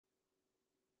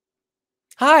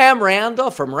Hi, I'm Randall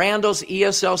from Randall's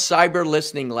ESL Cyber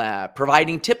Listening Lab,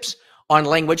 providing tips on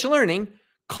language learning,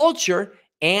 culture,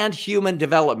 and human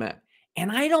development.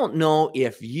 And I don't know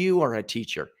if you are a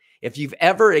teacher, if you've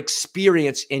ever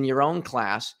experienced in your own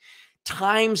class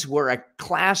times where a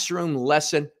classroom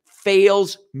lesson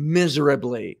fails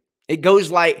miserably. It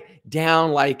goes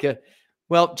down like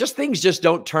just things just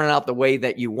don't turn out the way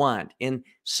that you want. And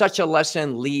such a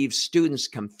lesson leaves students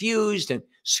confused and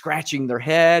scratching their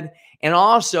head, and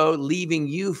also leaving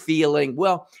you feeling,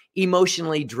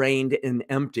 emotionally drained and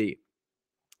empty.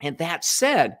 And that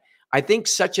said, I think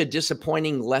such a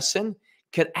disappointing lesson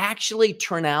could actually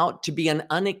turn out to be an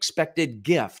unexpected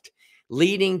gift,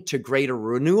 leading to greater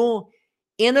renewal,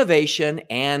 innovation,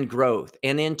 and growth.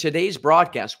 And in today's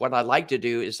broadcast, what I'd like to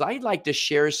do is I'd like to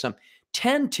share some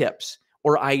 10 tips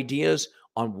or ideas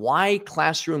on why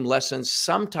classroom lessons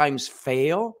sometimes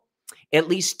fail, at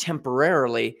least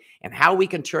temporarily, and how we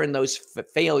can turn those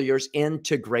failures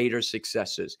into greater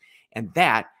successes. And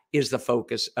that is the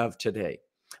focus of today.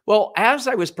 Well, as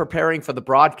I was preparing for the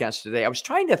broadcast today, I was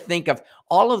trying to think of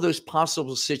all of those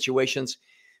possible situations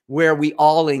where we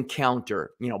all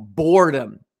encounter,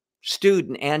 boredom,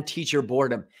 student and teacher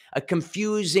boredom, a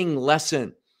confusing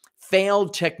lesson,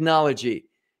 failed technology,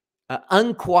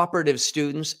 uncooperative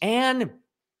students, and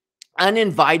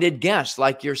uninvited guests,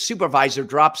 like your supervisor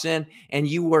drops in and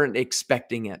you weren't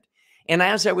expecting it. And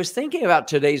as I was thinking about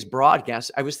today's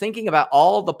broadcast, I was thinking about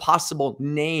all the possible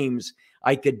names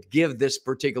I could give this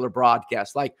particular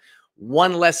broadcast, like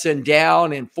one lesson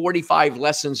down and 45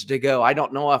 lessons to go. I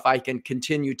don't know if I can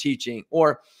continue teaching,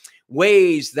 or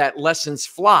ways that lessons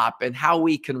flop and how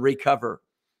we can recover,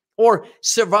 or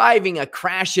surviving a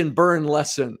crash and burn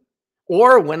lesson,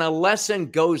 or when a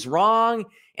lesson goes wrong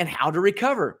and how to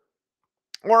recover.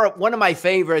 Or one of my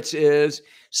favorites is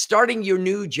starting your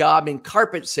new job in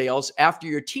carpet sales after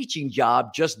your teaching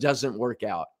job just doesn't work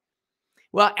out.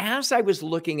 Well, as I was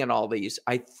looking at all these,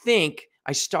 I think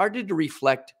I started to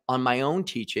reflect on my own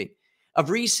teaching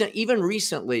of even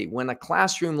recently, when a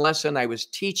classroom lesson I was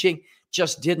teaching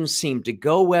just didn't seem to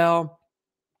go well.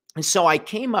 And so I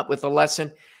came up with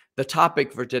the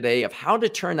topic for today, of how to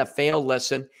turn a failed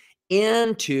lesson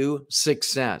into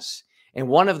success. And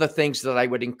one of the things that I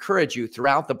would encourage you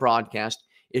throughout the broadcast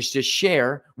is to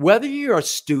share, whether you're a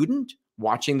student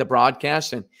watching the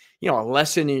broadcast and a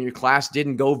lesson in your class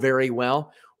didn't go very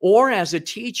well, or as a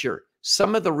teacher,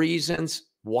 some of the reasons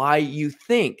why you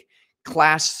think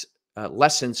class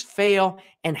lessons fail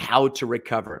and how to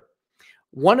recover.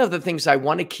 One of the things I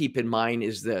want to keep in mind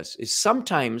is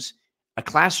sometimes a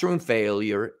classroom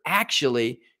failure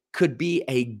actually could be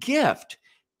a gift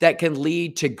that can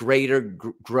lead to greater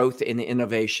growth and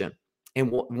innovation. And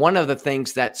one of the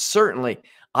things that certainly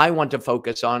I want to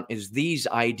focus on is these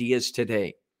ideas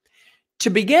today. To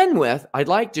begin with, I'd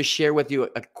like to share with you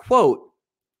a quote.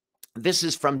 This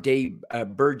is from Dave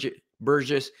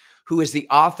Burgess, who is the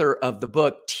author of the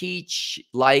book, Teach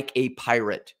Like a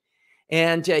Pirate.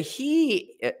 And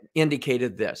he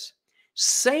indicated this: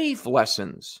 safe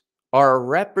lessons are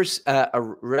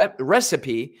a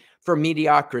recipe for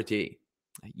mediocrity.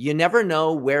 You never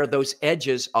know where those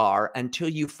edges are until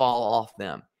you fall off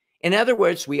them. In other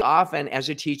words, we often, as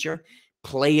a teacher,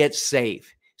 play it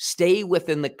safe, stay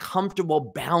within the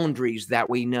comfortable boundaries that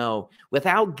we know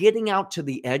without getting out to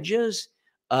the edges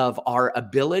of our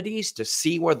abilities to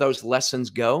see where those lessons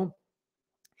go.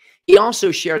 He also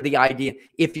shared the idea,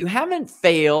 if you haven't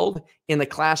failed in the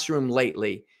classroom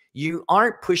lately, you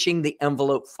aren't pushing the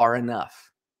envelope far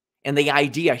enough. And the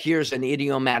idea, here's an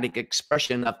idiomatic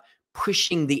expression of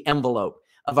pushing the envelope,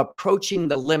 of approaching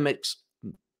the limits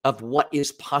of what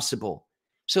is possible.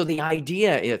 So the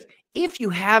idea is, if you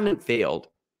haven't failed,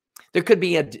 there could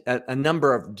be a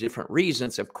number of different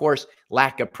reasons. Of course,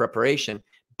 lack of preparation,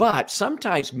 but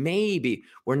sometimes maybe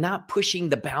we're not pushing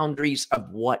the boundaries of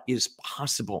what is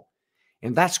possible.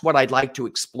 And that's what I'd like to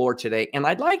explore today. And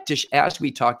I'd like to, as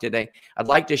we talk today, I'd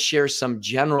like to share some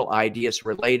general ideas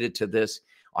related to this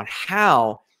on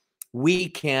how we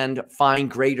can find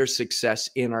greater success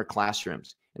in our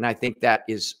classrooms. And I think that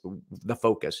is the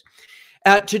focus.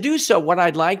 To do so, what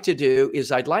I'd like to do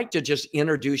is I'd like to just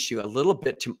introduce you a little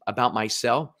bit about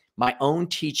myself, my own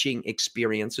teaching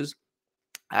experiences.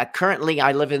 Currently,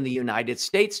 I live in the United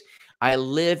States. I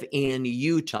live in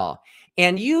Utah.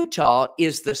 And Utah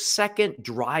is the second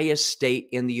driest state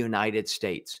in the United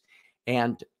States.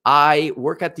 And I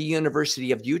work at the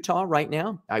University of Utah right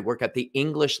now. I work at the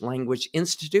English Language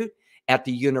Institute at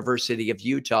the University of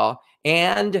Utah.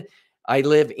 And I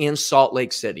live in Salt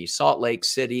Lake City. Salt Lake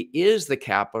City is the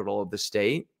capital of the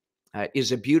state,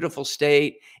 is a beautiful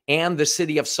state. And the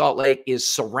city of Salt Lake is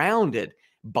surrounded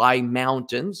by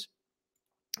mountains,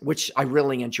 which I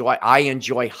really enjoy. I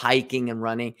enjoy hiking and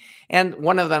running. And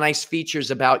one of the nice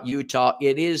features about Utah,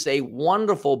 it is a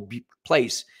wonderful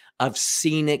place of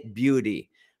scenic beauty,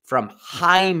 from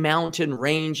high mountain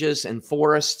ranges and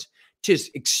forests to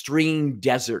extreme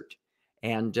desert.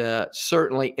 And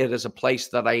certainly it is a place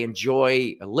that I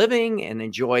enjoy living and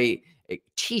enjoy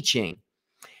teaching.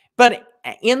 But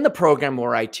in the program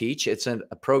where I teach, it's a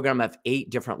program of 8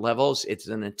 different levels. It's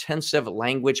an intensive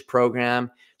language program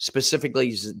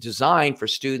specifically designed for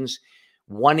students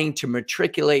wanting to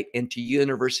matriculate into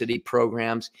university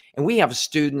programs. And we have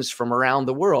students from around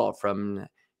the world, from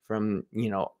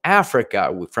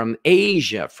Africa, from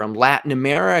Asia, from Latin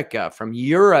America, from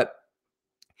Europe.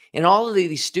 And all of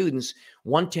these students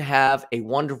want to have a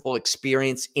wonderful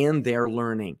experience in their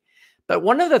learning. But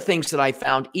one of the things that I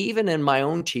found, even in my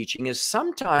own teaching, is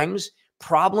sometimes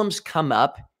problems come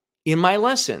up in my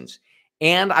lessons.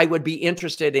 And I would be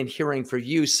interested in hearing from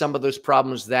you some of those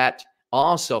problems that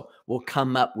also will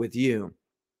come up with you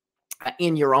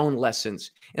in your own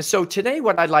lessons. And so today,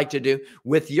 what I'd like to do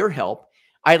with your help,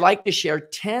 I'd like to share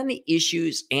 10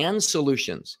 issues and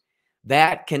solutions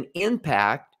that can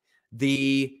impact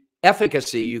the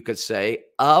efficacy, you could say,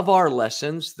 of our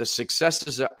lessons, the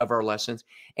successes of our lessons.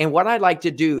 And what I'd like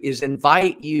to do is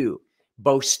invite you,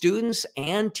 both students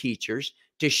and teachers,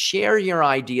 to share your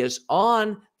ideas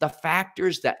on the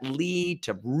factors that lead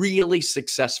to really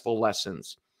successful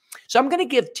lessons. So I'm going to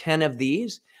give 10 of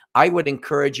these. I would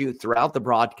encourage you throughout the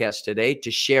broadcast today to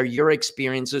share your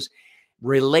experiences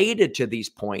related to these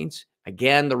points.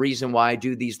 Again, the reason why I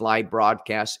do these live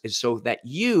broadcasts is so that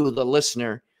you, the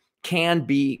listener, can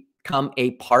become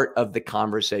a part of the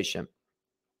conversation,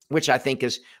 which I think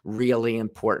is really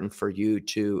important for you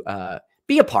to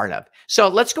be a part of. So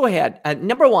let's go ahead.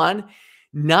 Number one,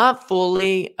 not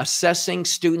fully assessing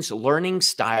students' learning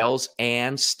styles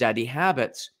and study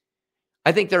habits.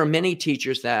 I think there are many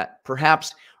teachers that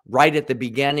perhaps right at the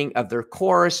beginning of their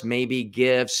course maybe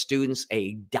give students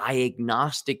a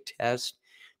diagnostic test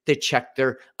to check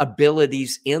their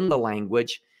abilities in the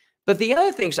language. But the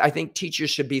other things I think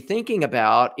teachers should be thinking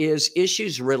about is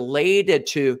issues related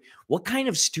to what kind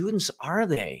of students are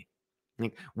they?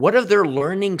 Like, what are their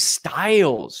learning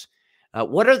styles?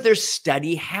 What are their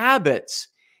study habits?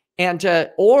 And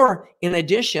or in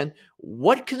addition,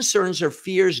 what concerns or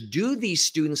fears do these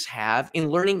students have in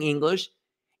learning English?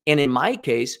 And in my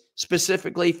case,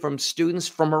 specifically from students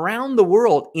from around the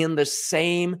world in the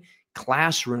same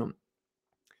classroom.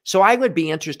 So I would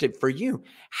be interested for you.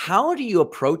 How do you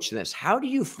approach this? How do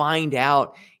you find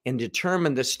out and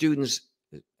determine the students'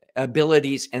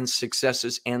 abilities and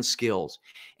successes and skills?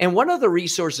 And one of the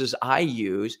resources I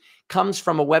use comes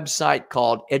from a website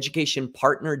called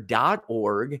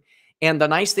educationpartner.org. And the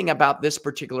nice thing about this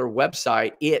particular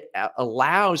website, it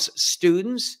allows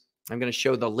students, I'm going to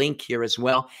show the link here as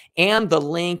well, and the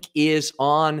link is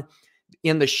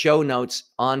in the show notes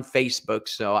on Facebook.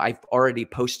 So I've already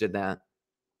posted that.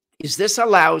 This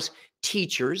allows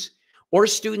teachers or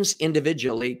students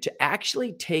individually to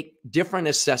actually take different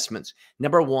assessments.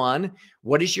 Number one,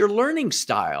 what is your learning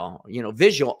style?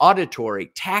 Visual, auditory,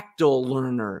 tactile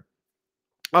learner.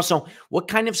 Also, what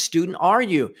kind of student are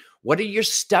you? What are your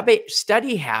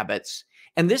study habits?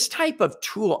 And this type of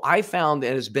tool I found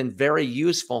that has been very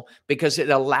useful because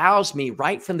it allows me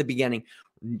right from the beginning,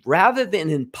 rather than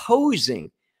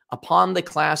imposing upon the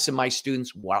class and my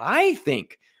students what I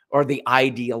think are the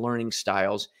ideal learning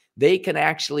styles, they can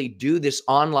actually do this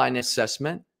online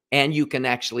assessment, and you can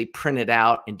actually print it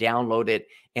out and download it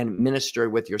and administer it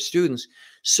with your students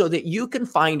so that you can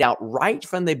find out right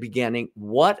from the beginning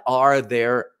what are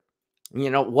their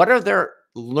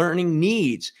learning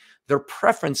needs, their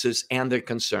preferences, and their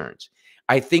concerns.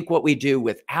 I think what we do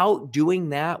without doing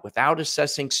that, without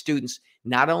assessing students,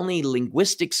 not only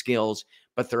linguistic skills,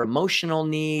 but their emotional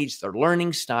needs, their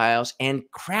learning styles, and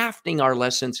crafting our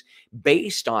lessons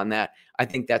based on that, I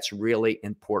think that's really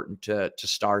important to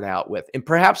start out with. And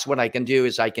perhaps what I can do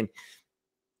is I can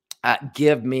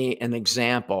give me an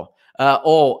example.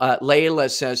 Layla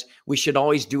says we should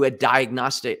always do a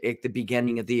diagnostic at the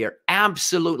beginning of the year.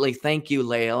 Absolutely. Thank you,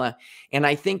 Layla. And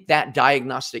I think that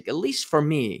diagnostic, at least for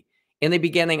me, in the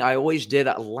beginning, I always did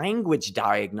a language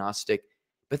diagnostic,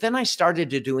 but then I started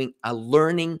to doing a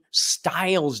learning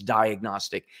styles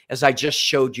diagnostic, as I just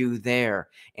showed you there.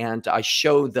 And I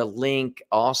showed the link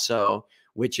also,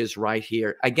 which is right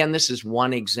here. Again, this is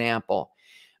one example.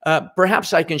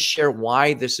 Perhaps I can share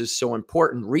why this is so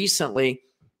important. Recently,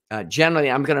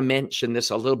 generally, I'm going to mention this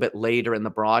a little bit later in the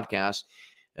broadcast,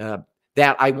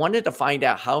 that I wanted to find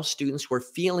out how students were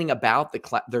feeling about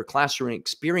their classroom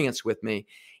experience with me.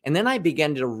 And then I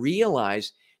began to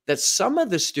realize that some of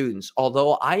the students,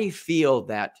 although I feel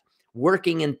that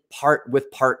working in part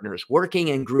with partners, working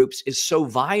in groups is so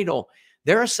vital,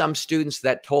 there are some students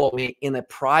that told me in a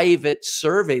private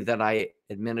survey that I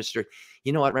administered,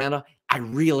 you know what, Randall, I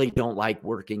really don't like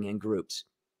working in groups.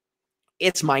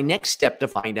 It's my next step to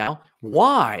find out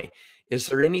why. Is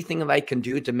there anything that I can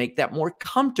do to make that more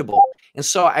comfortable? And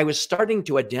so I was starting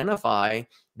to identify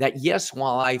that, yes,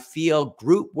 while I feel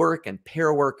group work and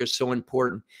pair work are so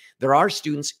important, there are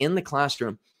students in the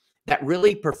classroom that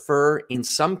really prefer, in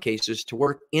some cases, to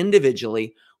work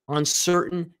individually on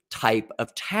certain type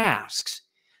of tasks.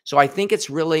 So I think it's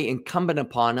really incumbent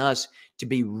upon us to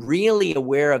be really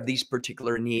aware of these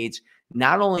particular needs,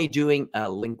 not only doing a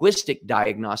linguistic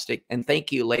diagnostic, and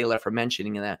thank you, Layla, for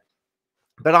mentioning that,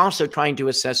 but also trying to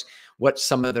assess what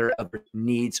some of their other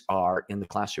needs are in the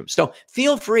classroom. So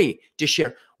feel free to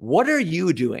share, what are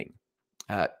you doing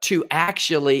to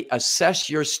actually assess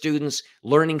your students'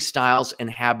 learning styles and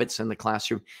habits in the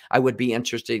classroom? I would be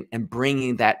interested in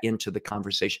bringing that into the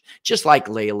conversation, just like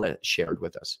Layla shared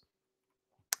with us.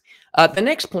 The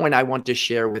next point I want to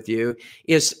share with you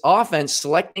is often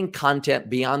selecting content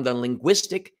beyond the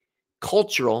linguistic,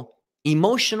 cultural,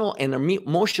 emotional, and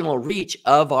emotional reach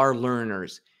of our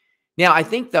learners. Now, I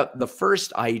think that the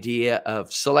first idea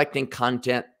of selecting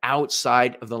content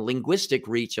outside of the linguistic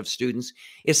reach of students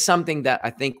is something that I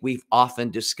think we've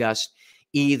often discussed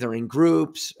either in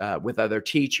groups with other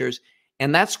teachers.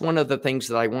 And that's one of the things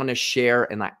that I want to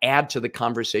share and I add to the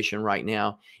conversation right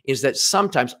now is that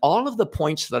sometimes all of the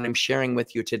points that I'm sharing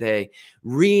with you today,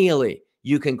 really,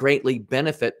 you can greatly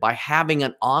benefit by having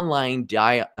an online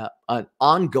an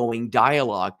ongoing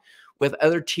dialogue with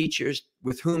other teachers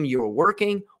with whom you're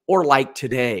working or like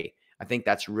today. I think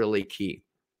that's really key.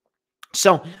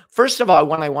 So first of all,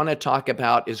 what I want to talk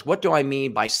about is, what do I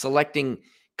mean by selecting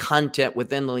content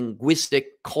within the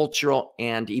linguistic, cultural,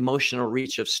 and emotional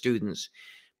reach of students?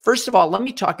 First of all, let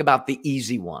me talk about the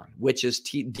easy one, which is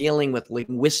dealing with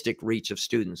linguistic reach of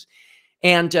students.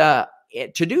 And to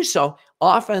do so,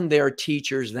 often there are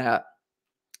teachers that,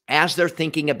 as they're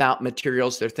thinking about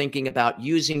materials, they're thinking about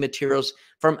using materials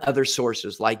from other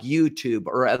sources like YouTube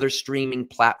or other streaming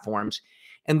platforms.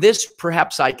 And this,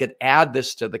 perhaps I could add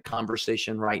this to the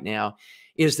conversation right now,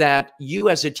 is that you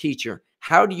as a teacher,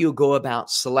 how do you go about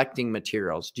selecting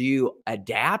materials? Do you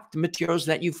adapt materials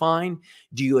that you find?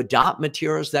 Do you adopt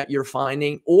materials that you're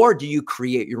finding? Or do you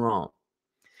create your own?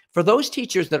 For those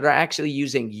teachers that are actually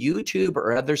using YouTube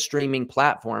or other streaming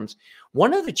platforms,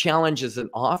 one of the challenges that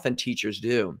often teachers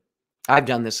do, I've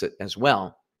done this as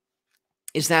well,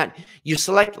 is that you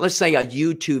select, let's say, a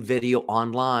YouTube video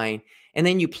online, and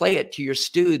then you play it to your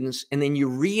students, and then you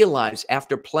realize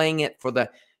after playing it for the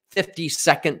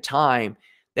 52nd time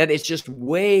that it's just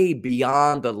way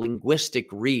beyond the linguistic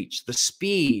reach. The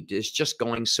speed is just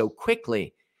going so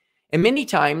quickly. And many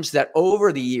times that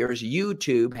over the years,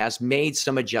 YouTube has made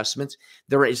some adjustments.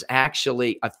 There is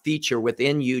actually a feature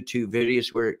within YouTube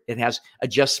videos where it has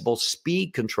adjustable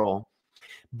speed control.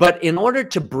 But in order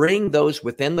to bring those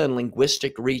within the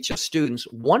linguistic reach of students,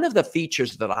 one of the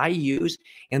features that I use,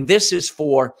 and this is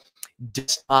for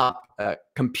desktop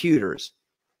computers,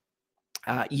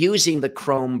 using the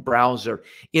Chrome browser,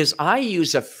 is I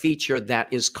use a feature that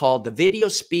is called the Video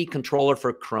Speed Controller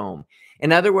for Chrome.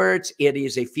 In other words, it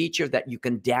is a feature that you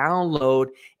can download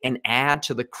and add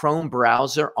to the Chrome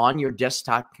browser on your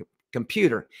desktop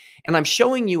computer. And I'm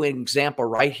showing you an example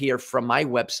right here from my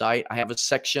website. I have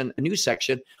a new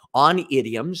section on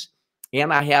idioms,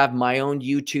 and I have my own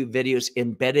YouTube videos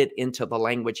embedded into the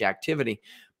language activity.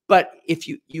 But if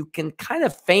you can kind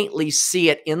of faintly see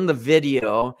it in the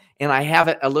video, and I have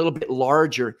it a little bit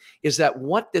larger, is that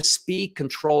what the speed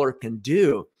controller can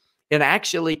do, it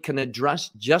actually can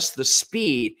adjust just the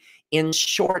speed in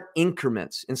short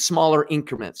increments, in smaller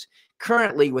increments.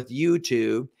 Currently with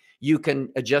YouTube, you can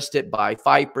adjust it by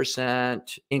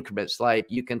 5% increments. Like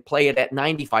you can play it at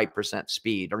 95%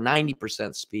 speed or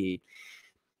 90% speed.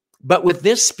 But with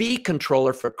this speed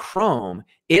controller for Chrome,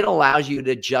 it allows you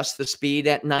to adjust the speed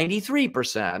at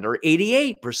 93% or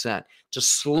 88% to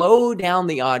slow down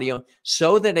the audio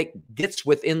so that it gets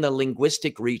within the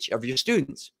linguistic reach of your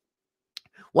students.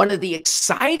 One of the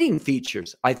exciting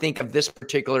features, I think, of this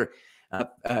particular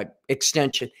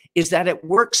extension is that it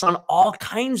works on all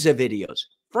kinds of videos.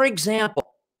 For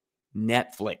example,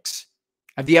 Netflix.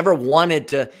 Have you ever wanted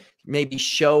to maybe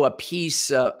show a piece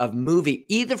of movie,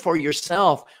 either for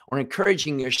yourself or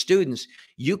encouraging your students?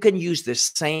 You can use the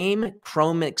same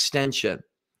Chrome extension,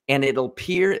 and it'll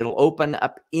open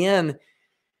up in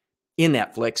in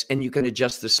Netflix, and you can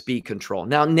adjust the speed control.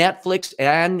 Now, Netflix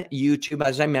and YouTube,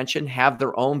 as I mentioned, have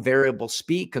their own variable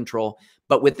speed control,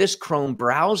 but with this Chrome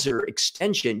browser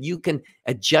extension, you can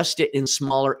adjust it in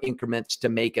smaller increments to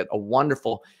make it a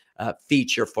wonderful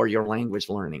feature for your language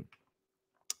learning.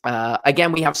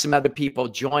 Again, we have some other people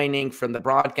joining from the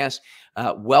broadcast.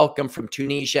 Welcome from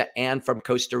Tunisia and from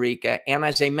Costa Rica. And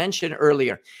as I mentioned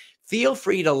earlier, feel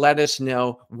free to let us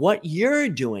know what you're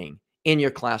doing in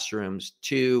your classrooms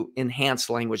to enhance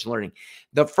language learning.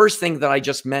 The first thing that I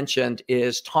just mentioned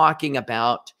is talking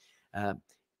about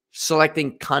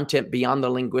selecting content beyond the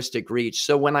linguistic reach.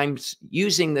 So when I'm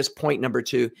using this point number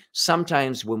 2,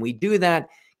 sometimes when we do that,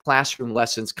 classroom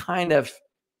lessons kind of,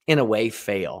 in a way,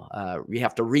 fail. We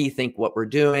have to rethink what we're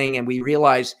doing, and we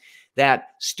realize that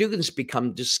students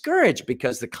become discouraged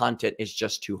because the content is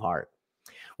just too hard.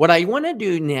 What I want to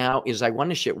do now is I want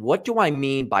to share, what do I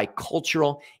mean by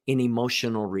cultural and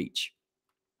emotional reach?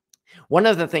 One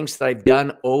of the things that I've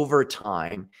done over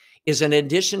time is, in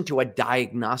addition to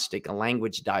a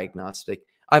language diagnostic,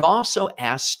 I've also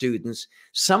asked students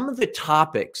some of the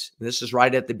topics, this is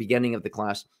right at the beginning of the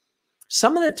class,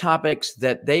 some of the topics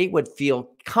that they would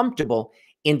feel comfortable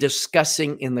in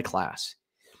discussing in the class.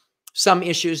 Some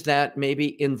issues that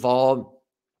maybe involve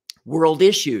world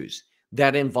issues,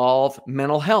 that involve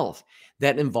mental health,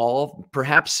 that involve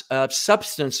perhaps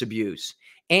substance abuse.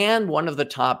 And one of the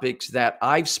topics that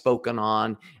I've spoken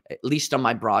on, at least on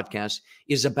my broadcast,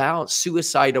 is about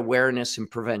suicide awareness and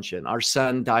prevention. Our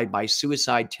son died by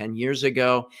suicide 10 years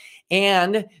ago,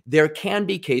 and there can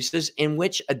be cases in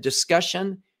which a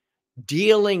discussion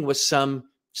dealing with some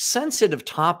sensitive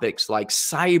topics like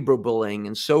cyberbullying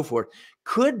and so forth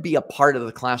could be a part of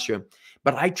the classroom.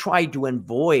 But I try to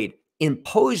avoid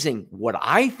imposing what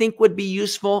I think would be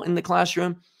useful in the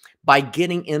classroom by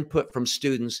getting input from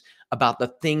students about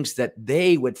the things that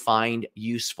they would find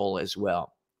useful as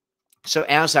well. So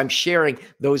as I'm sharing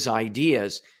those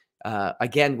ideas,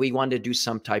 again, we want to do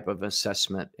some type of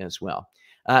assessment as well.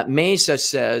 Mesa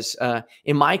says,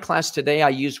 in my class today, I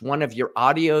used one of your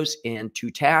audios in 2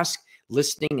 tasks,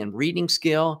 listening and reading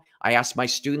skill. I asked my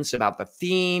students about the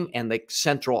theme and the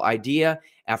central idea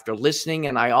after listening.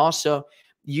 And I also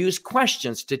use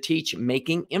questions to teach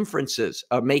making inferences,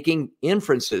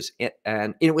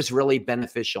 and it was really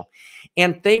beneficial.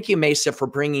 And thank you, Mesa, for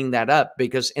bringing that up,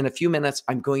 because in a few minutes,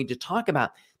 I'm going to talk about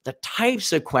the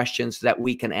types of questions that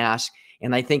we can ask.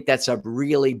 And I think that's a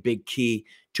really big key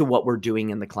to what we're doing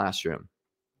in the classroom.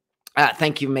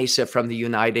 Thank you, Mesa, from the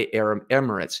United Arab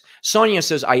Emirates. Sonia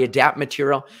says, I adapt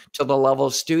material to the level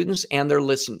of students and their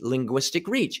linguistic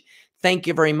reach. Thank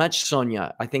you very much,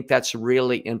 Sonia. I think that's a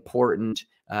really important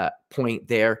point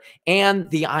there. And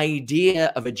the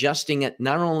idea of adjusting it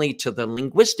not only to the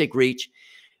linguistic reach,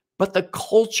 but the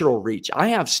cultural reach. I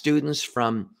have students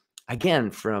from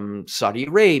Saudi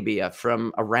Arabia,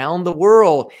 from around the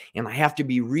world, and I have to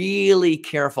be really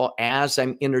careful as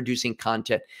I'm introducing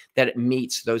content that it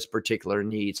meets those particular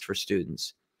needs for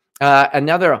students.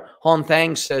 Another Hong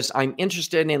Thang says, I'm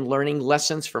interested in learning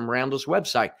lessons from Randall's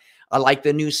website. I like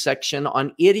the new section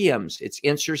on idioms. It's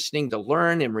interesting to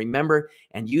learn and remember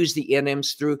and use the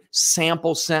idioms through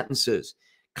sample sentences,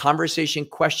 conversation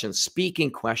questions, speaking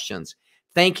questions.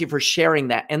 Thank you for sharing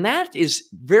that. And that is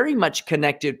very much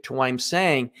connected to what I'm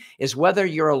saying, is whether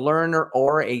you're a learner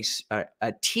or a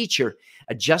teacher,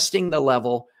 adjusting the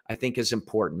level, I think, is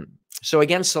important. So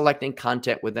again, selecting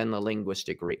content within the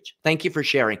linguistic reach. Thank you for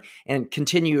sharing, and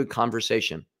continue your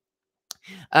conversation.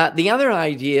 The other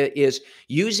idea is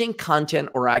using content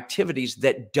or activities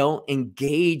that don't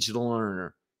engage the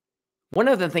learner. One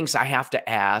of the things I have to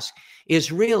ask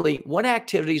is really, what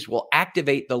activities will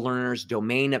activate the learner's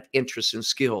domain of interests and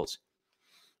skills?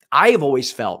 I've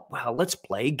always felt, well, let's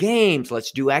play games,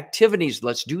 let's do activities,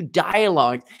 let's do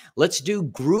dialogue, let's do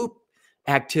group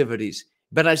activities.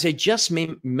 But as I just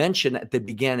mentioned at the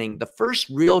beginning, the first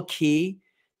real key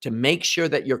to make sure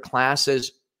that your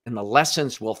classes and the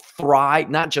lessons will thrive,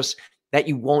 not just that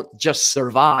you won't just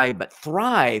survive, but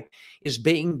thrive, is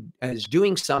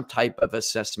doing some type of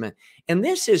assessment. And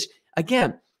this is,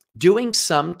 again, doing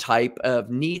some type of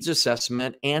needs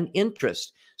assessment and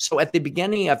interest. So at the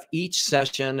beginning of each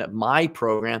session of my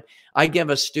program, I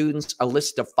give students a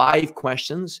list of 5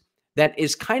 questions that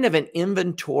is kind of an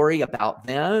inventory about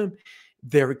them,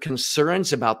 their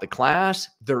concerns about the class,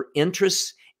 their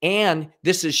interests, and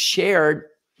this is shared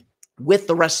with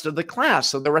the rest of the class.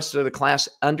 So the rest of the class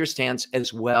understands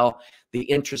as well the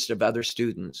interest of other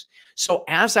students. So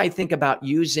as I think about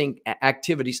using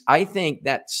activities, I think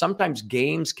that sometimes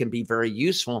games can be very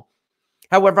useful.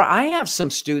 However, I have some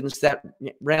students that,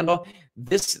 Randall,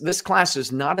 this class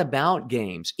is not about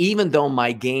games, even though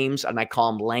my games, and I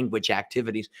call them language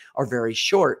activities, are very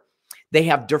short. They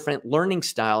have different learning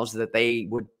styles that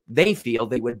they feel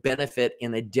they would benefit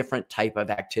in a different type of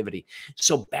activity.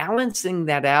 So balancing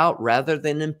that out rather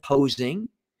than imposing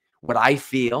what I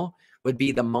feel would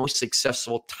be the most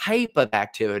successful type of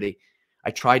activity,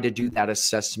 I try to do that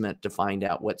assessment to find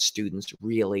out what students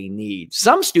really need.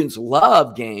 Some students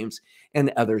love games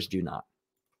and others do not.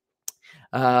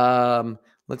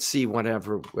 Let's see,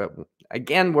 whatever.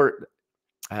 Again, we're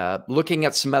looking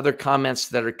at some other comments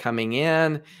that are coming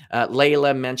in.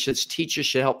 Layla mentions teachers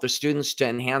should help their students to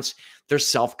enhance their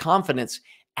self-confidence.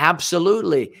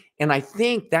 Absolutely. And I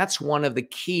think that's one of the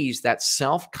keys, that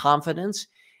self-confidence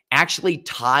actually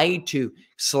tied to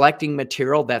selecting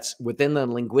material that's within the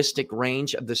linguistic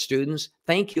range of the students.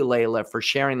 Thank you, Layla, for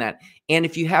sharing that. And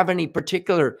if you have any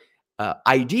particular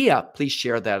idea, please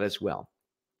share that as well.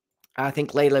 I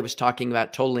think Layla was talking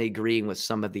about totally agreeing with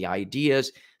some of the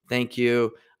ideas. Thank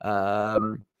you.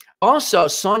 Also,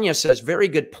 Sonia says, very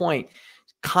good point.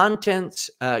 Content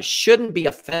shouldn't be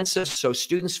offensive so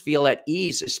students feel at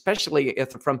ease, especially if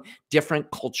they're from different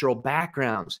cultural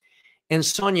backgrounds. And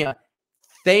Sonia,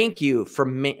 thank you for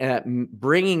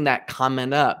bringing that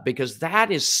comment up, because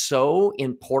that is so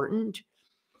important.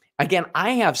 Again,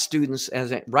 I have students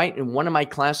right in one of my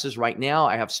classes right now.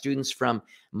 I have students from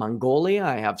Mongolia.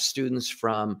 I have students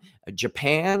from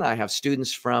Japan. I have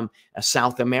students from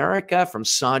South America, from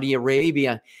Saudi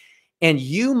Arabia. And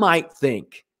you might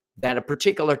think that a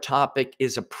particular topic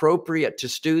is appropriate to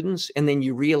students, and then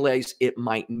you realize it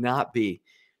might not be.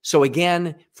 So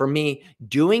again, for me,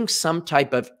 doing some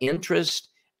type of interest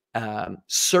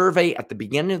survey at the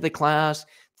beginning of the class,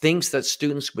 things that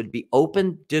students would be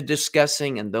open to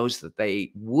discussing and those that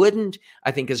they wouldn't,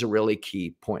 I think is a really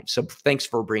key point. So thanks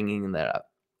for bringing that up.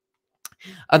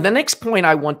 The next point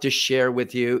I want to share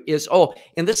with you is,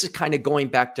 and this is kind of going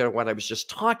back to what I was just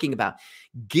talking about,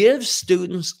 give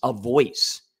students a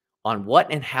voice on what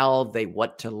and how they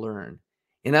want to learn.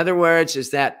 In other words, is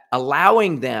that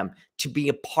allowing them to be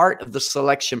a part of the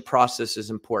selection process is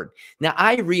important. Now,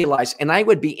 I realize, and I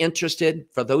would be interested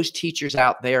for those teachers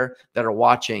out there that are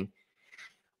watching,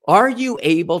 are you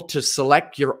able to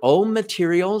select your own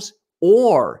materials,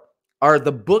 or are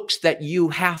the books that you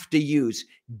have to use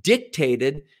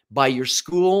dictated by your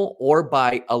school or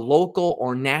by a local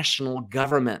or national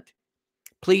government?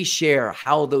 Please share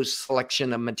how those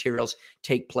selection of materials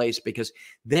take place, because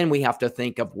then we have to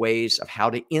think of ways of how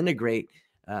to integrate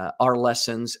our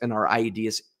lessons and our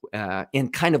ideas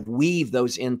and kind of weave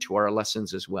those into our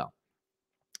lessons as well.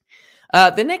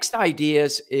 The next idea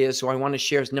is what I want to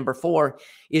share is number 4,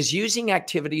 is using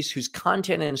activities whose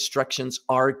content and instructions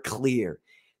are clear.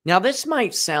 Now, this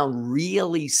might sound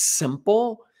really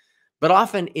simple, but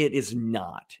often it is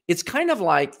not. It's kind of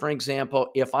like, for example,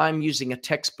 if I'm using a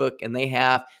textbook and they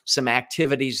have some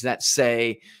activities that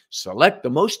say, select the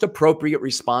most appropriate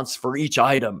response for each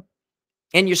item.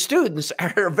 And your students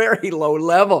are very low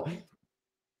level.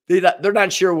 They're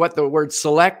not sure what the word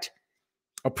select,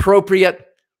 appropriate,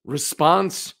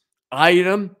 response,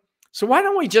 item. So why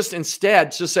don't we just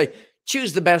instead just say,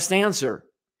 choose the best answer?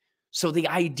 So the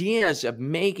ideas of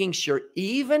making sure,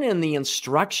 even in the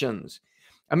instructions,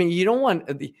 I mean, you don't want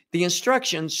the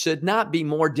instructions should not be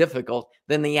more difficult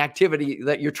than the activity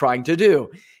that you're trying to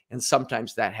do. And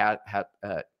sometimes that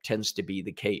tends to be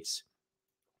the case.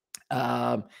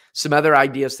 Some other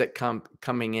ideas that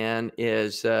coming in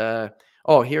is,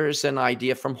 here's an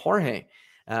idea from Jorge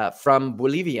from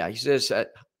Bolivia. He says,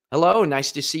 hello,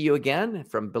 nice to see you again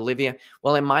from Bolivia.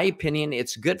 Well, in my opinion,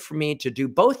 it's good for me to do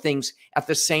both things at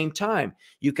the same time.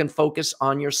 You can focus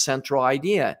on your central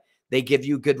idea. They give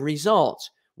you good results.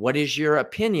 What is your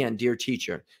opinion, dear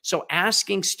teacher? So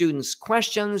asking students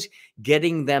questions,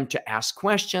 getting them to ask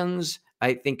questions,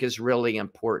 I think is really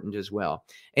important as well.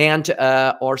 And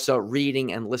also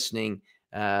reading and listening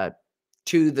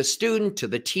to the student, to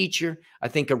the teacher, I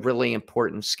think are really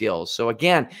important skills. So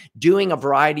again, doing a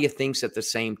variety of things at the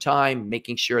same time,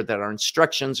 making sure that our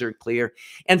instructions are clear.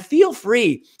 And feel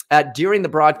free during the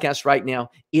broadcast right now,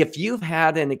 if you've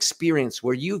had an experience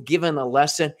where you've given a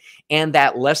lesson and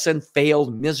that lesson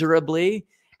failed miserably,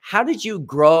 how did you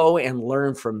grow and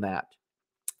learn from that?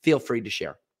 Feel free to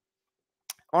share.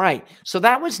 All right, so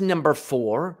that was number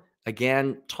 4.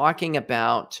 Again, talking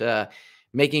about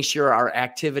making sure our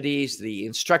activities, the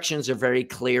instructions are very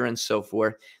clear and so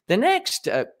forth. The next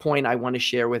point I want to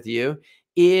share with you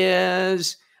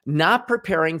is not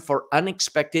preparing for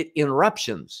unexpected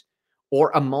interruptions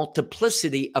or a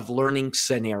multiplicity of learning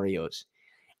scenarios.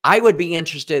 I would be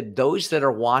interested, those that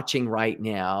are watching right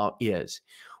now, is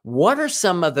what are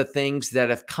some of the things that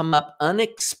have come up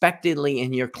unexpectedly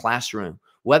in your classroom,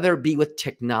 whether it be with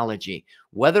technology,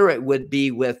 whether it would be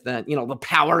with, the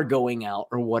power going out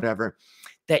or whatever,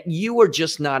 that you were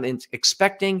just not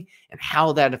expecting, and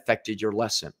how that affected your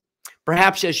lesson.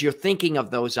 Perhaps as you're thinking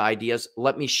of those ideas,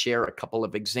 let me share a couple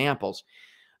of examples.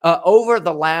 Over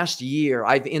the last year,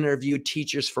 I've interviewed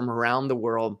teachers from around the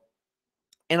world,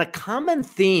 and a common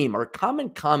theme or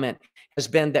common comment has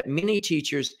been that many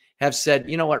teachers have said,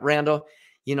 you know what, Randall,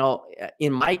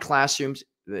 in my classrooms,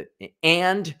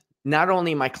 and not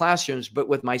only in my classrooms, but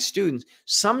with my students,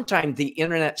 sometimes the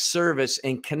internet service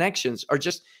and connections are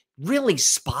just really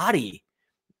spotty.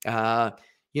 Uh,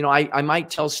 I might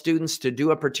tell students to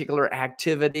do a particular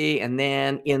activity, and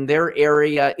then in their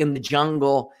area, in the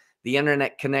jungle, the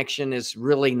internet connection is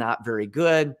really not very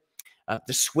good.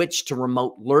 The switch to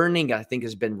remote learning, I think,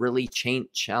 has been really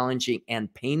challenging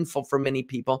and painful for many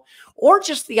people. Or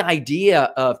just the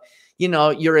idea of,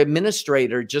 your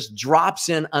administrator just drops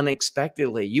in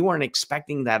unexpectedly. You weren't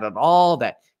expecting that at all.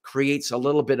 That creates a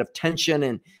little bit of tension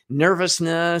and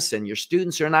nervousness, and your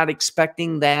students are not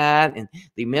expecting that. And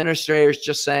the administrator is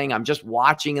just saying, I'm just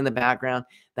watching in the background.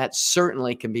 That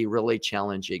certainly can be really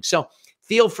challenging. So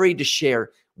feel free to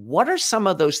share. What are some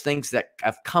of those things that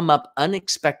have come up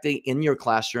unexpected in your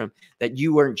classroom that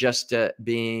you weren't just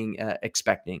being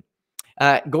expecting?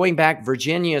 Going back,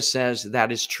 Virginia says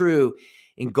that is true.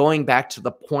 And going back to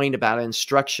the point about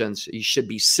instructions, you should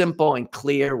be simple and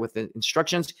clear with the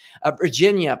instructions.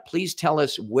 Virginia, please tell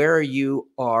us where you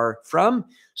are from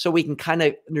so we can kind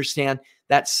of understand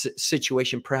that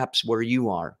situation, perhaps where you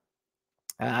are.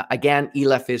 Again,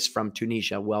 Elif is from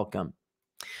Tunisia. Welcome.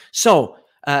 So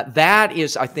that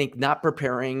is, I think, not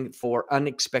preparing for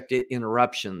unexpected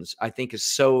interruptions, I think, is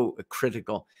so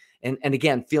critical. And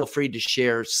again, feel free to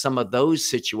share some of those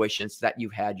situations that you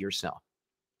had yourself.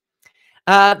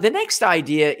 The next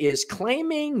idea is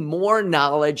claiming more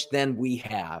knowledge than we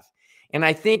have. And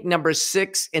I think number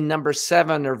 6 and number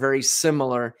 7 are very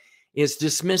similar, is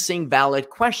dismissing valid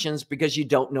questions because you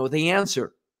don't know the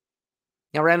answer.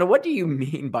 Now, Randall, what do you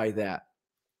mean by that?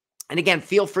 And again,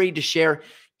 feel free to share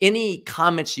any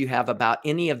comments you have about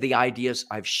any of the ideas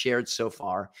I've shared so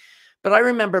far. But I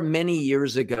remember many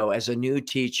years ago as a new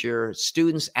teacher,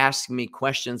 students asking me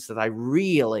questions that I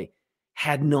really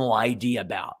had no idea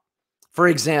about. For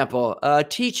example,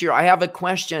 teacher, I have a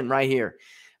question right here.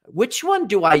 Which one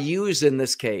do I use in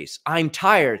this case? I'm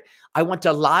tired. I want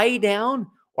to lie down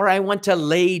or I want to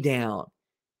lay down.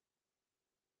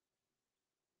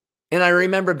 And I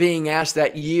remember being asked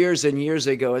that years and years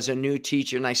ago as a new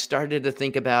teacher, and I started to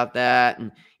think about that.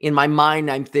 And in my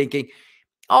mind, I'm thinking,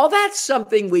 oh, that's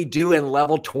something we do in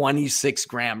level 26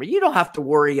 grammar. You don't have to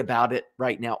worry about it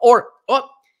right now. Or, oh,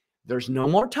 there's no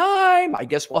more time. I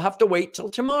guess we'll have to wait till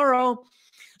tomorrow.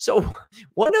 So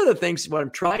one of the things what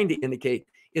I'm trying to indicate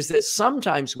is that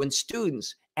sometimes when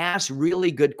students ask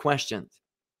really good questions,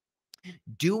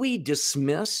 do we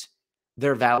dismiss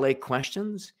their valid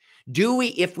questions? Do we,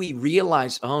 if we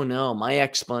realize, oh no, my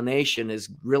explanation is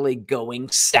really going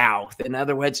south. In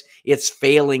other words, it's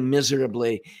failing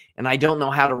miserably and I don't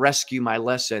know how to rescue my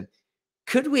lesson.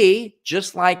 Could we,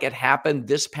 just like it happened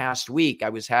this past week,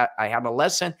 I had a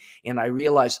lesson and I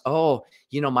realized, oh,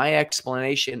 my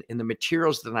explanation and the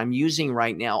materials that I'm using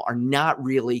right now are not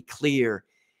really clear.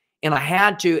 And I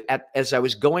had to, as I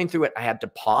was going through it, I had to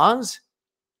pause.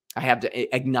 I have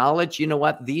to acknowledge, you know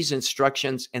what, these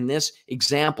instructions and this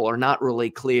example are not really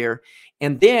clear.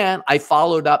 And then I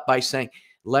followed up by saying,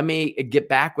 let me get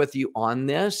back with you on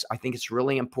this. I think it's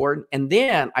really important. And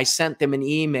then I sent them an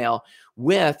email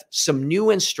with some new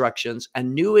instructions, a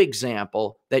new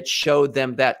example that showed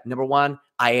them that, number one,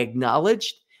 I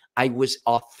acknowledged I was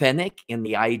authentic in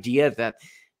the idea that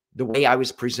the way I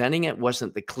was presenting it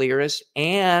wasn't the clearest.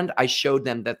 And I showed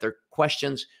them that their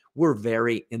questions were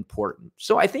very important.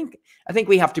 So I think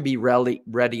we have to be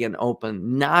ready and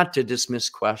open, not to dismiss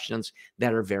questions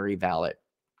that are very valid.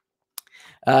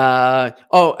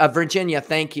 Virginia,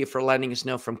 thank you for letting us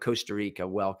know from Costa Rica.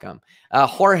 Welcome.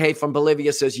 Jorge from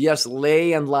Bolivia says, yes,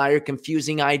 lay and lie are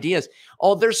confusing ideas.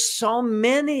 Oh, there's so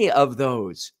many of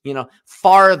those,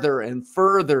 farther and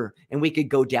further, and we could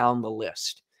go down the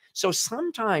list. So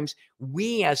sometimes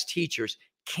we as teachers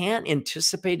can't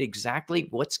anticipate exactly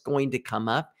what's going to come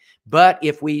up. But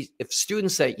if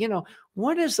students say,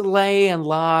 what is lay and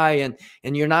lie?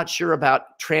 And you're not sure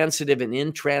about transitive and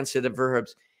intransitive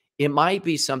verbs, it might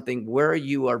be something where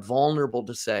you are vulnerable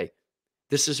to say,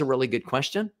 this is a really good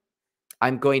question.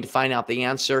 I'm going to find out the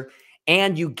answer.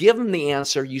 And you give them the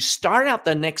answer. You start out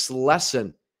the next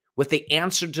lesson with the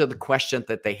answer to the question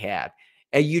that they had.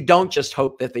 And you don't just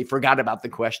hope that they forgot about the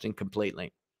question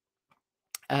completely.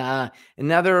 Layla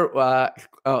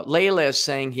is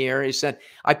saying here, he said,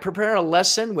 I prepare a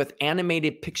lesson with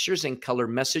animated pictures and color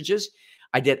messages.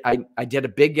 I did a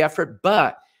big effort,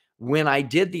 but when I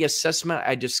did the assessment,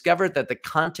 I discovered that the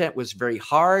content was very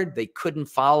hard. They couldn't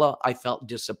follow. I felt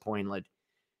disappointed.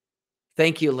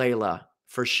 Thank you, Layla,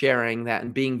 for sharing that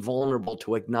and being vulnerable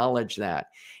to acknowledge that.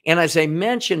 And as I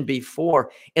mentioned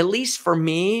before, at least for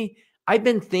me, I've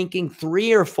been thinking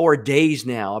 3 or 4 days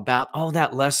now about, oh,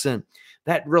 that lesson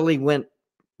that really went,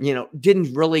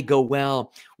 didn't really go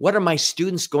well. What are my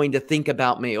students going to think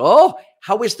about me? Oh,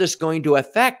 how is this going to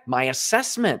affect my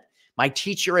assessment, my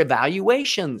teacher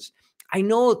evaluations? I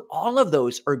know all of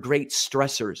those are great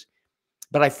stressors,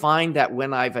 but I find that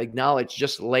when I've acknowledged,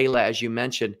 just Layla, as you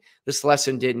mentioned, this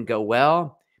lesson didn't go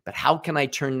well, but how can I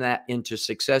turn that into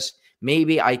success?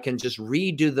 Maybe I can just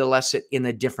redo the lesson in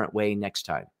a different way next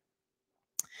time.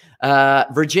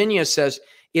 Virginia says,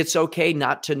 it's okay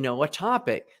not to know a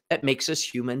topic. That makes us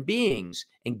human beings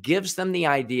and gives them the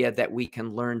idea that we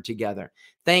can learn together.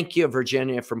 Thank you,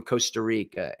 Virginia from Costa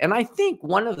Rica. And I think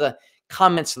one of the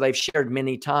comments that I've shared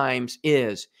many times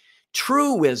is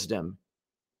true wisdom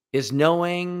is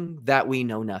knowing that we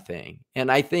know nothing. And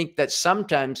I think that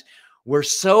sometimes we're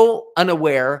so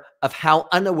unaware of how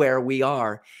unaware we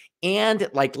are. And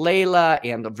like Layla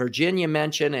and Virginia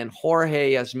mentioned, and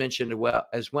Jorge has mentioned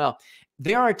as well,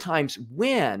 there are times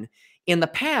when in the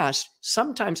past,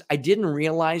 sometimes I didn't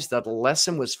realize that a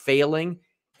lesson was failing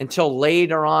until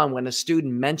later on when a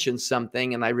student mentioned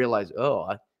something and I realized,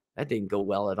 oh, that didn't go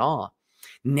well at all.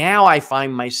 Now I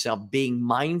find myself being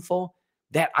mindful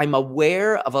that I'm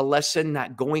aware of a lesson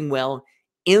not going well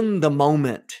in the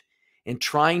moment and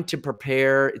trying to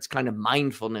prepare. It's kind of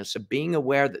mindfulness of being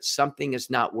aware that something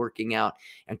is not working out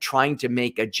and trying to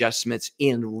make adjustments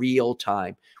in real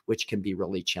time, which can be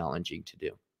really challenging to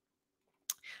do.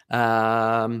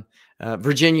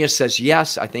 Virginia says,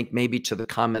 yes, I think maybe to the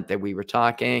comment that we were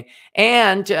talking.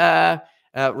 And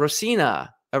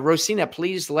Rosina,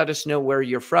 please let us know where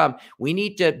you're from. We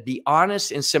need to be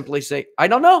honest and simply say, I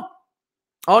don't know.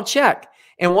 I'll check.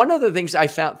 And one of the things I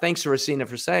found, thanks, Rosina,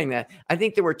 for saying that, I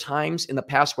think there were times in the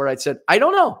past where I'd said, I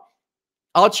don't know.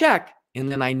 I'll check.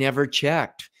 And then I never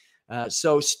checked.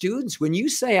 So students, when you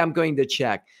say I'm going to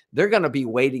check, they're going to be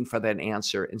waiting for that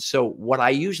answer. And so what I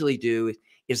usually do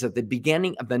is at the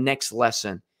beginning of the next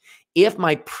lesson, if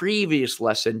my previous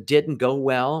lesson didn't go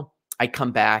well, I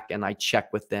come back and I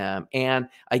check with them and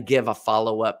I give a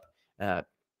follow-up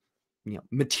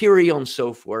material and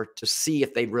so forth to see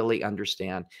if they really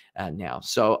understand now.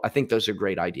 So I think those are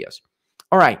great ideas.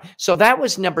 All right. So that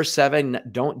was number 7.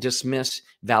 Don't dismiss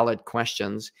valid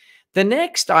questions. The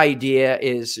next idea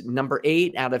is number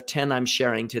 8 out of 10 I'm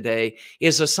sharing today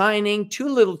is assigning too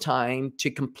little time to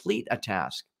complete a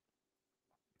task.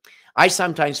 I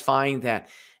sometimes find that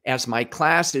as my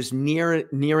class is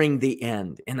nearing the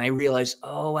end and I realize,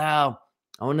 oh, wow,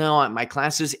 oh no, my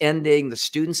class is ending. The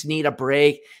students need a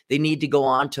break. They need to go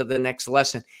on to the next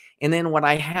lesson. And then what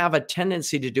I have a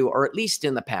tendency to do, or at least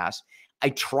in the past, I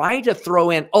try to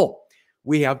throw in, oh,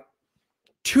 we have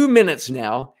 2 minutes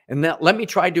now, and let me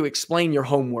try to explain your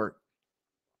homework.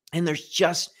 And there's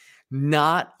just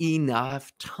not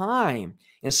enough time.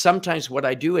 And sometimes what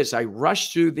I do is I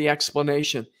rush through the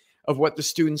explanation of what the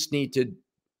students need to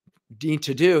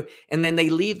do, and then they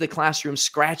leave the classroom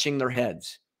scratching their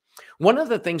heads. One of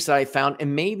the things that I found,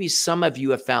 and maybe some of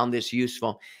you have found this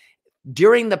useful,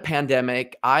 during the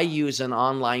pandemic, I use an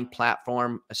online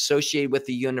platform associated with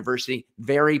the university,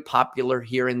 very popular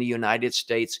here in the United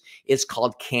States. It's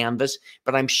called Canvas,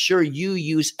 but I'm sure you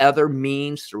use other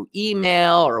means through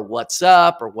email or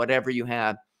WhatsApp or whatever you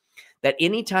have, that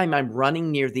anytime I'm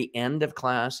running near the end of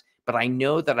class, but I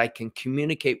know that I can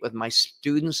communicate with my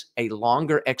students a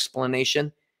longer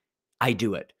explanation, I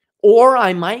do it. Or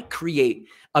I might create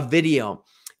a video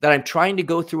that I'm trying to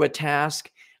go through a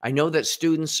task. I know that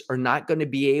students are not going to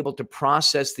be able to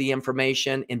process the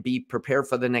information and be prepared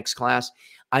for the next class.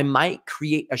 I might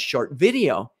create a short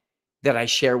video that I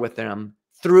share with them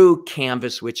through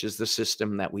Canvas, which is the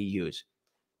system that we use.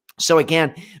 So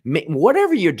again,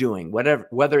 whatever you're doing,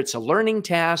 whether it's a learning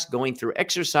task, going through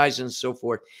exercises and so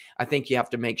forth, I think you have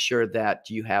to make sure that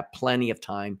you have plenty of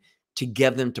time to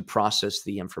get them to process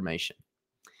the information.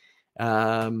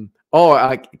 A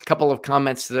couple of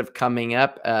comments that are coming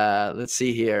up. Let's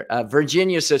see here.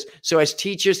 Virginia says, so as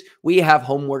teachers, we have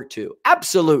homework too.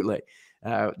 Absolutely.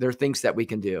 There are things that we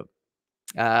can do.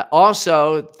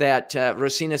 Also that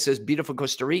Rosina says, beautiful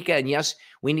Costa Rica. And yes,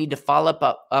 we need to follow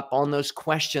up on those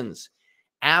questions.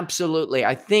 Absolutely.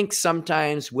 I think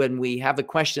sometimes when we have a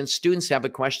question, students have a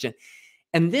question,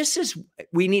 and this is,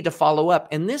 we need to follow up.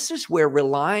 And this is where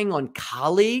relying on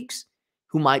colleagues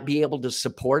who might be able to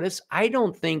support us. I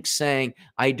don't think saying,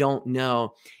 I don't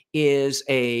know, is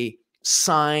a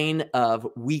sign of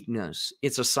weakness.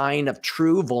 It's a sign of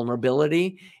true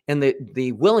vulnerability and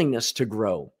the willingness to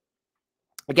grow.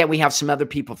 Again, we have some other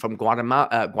people from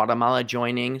Guatemala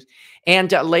joining. And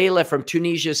Layla from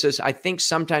Tunisia says, I think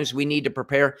sometimes we need to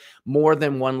prepare more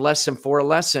than one lesson for a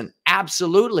lesson.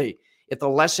 Absolutely. If the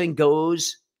lesson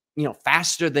goes,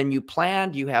 faster than you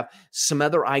planned, you have some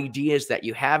other ideas that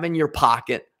you have in your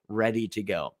pocket ready to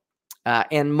go.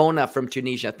 And Mona from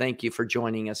Tunisia, thank you for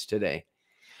joining us today.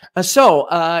 So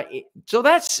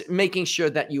that's making sure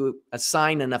that you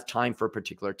assign enough time for a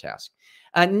particular task.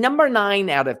 Number 9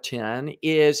 out of 10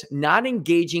 is not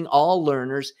engaging all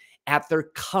learners at their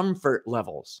comfort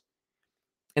levels.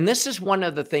 And this is one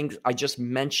of the things I just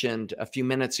mentioned a few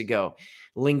minutes ago.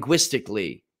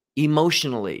 Linguistically,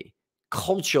 emotionally,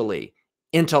 culturally,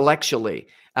 intellectually.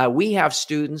 We have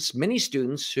students, many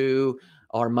students who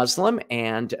are Muslim,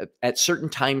 and at certain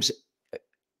times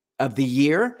of the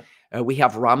year, we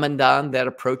have Ramadan that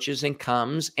approaches and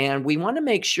comes, and we want to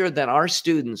make sure that our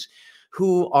students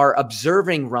who are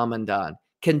observing Ramadan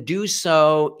can do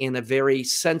so in a very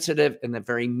sensitive and a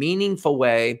very meaningful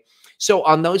way. So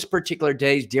on those particular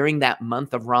days during that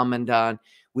month of Ramadan,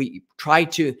 we try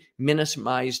to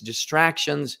minimize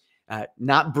distractions,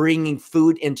 not bringing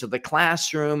food into the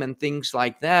classroom and things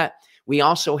like that. We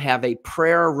also have a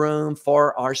prayer room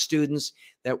for our students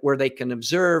where they can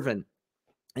observe and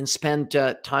spend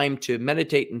time to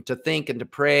meditate and to think and to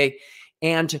pray.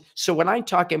 And so when I'm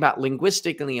talking about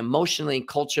linguistically, emotionally,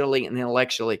 culturally, and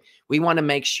intellectually, we want to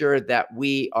make sure that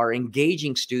we are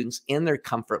engaging students in their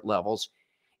comfort levels.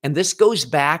 And this goes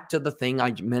back to the thing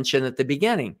I mentioned at the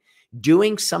beginning,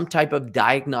 doing some type of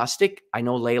diagnostic. I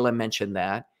know Layla mentioned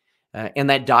that. And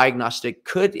that diagnostic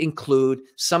could include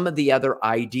some of the other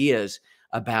ideas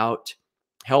about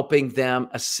helping them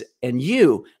and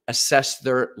you assess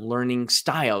their learning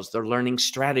styles, their learning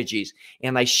strategies.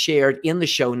 And I shared in the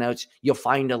show notes, you'll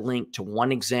find a link to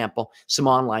one example, some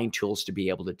online tools to be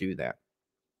able to do that.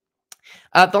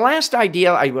 The last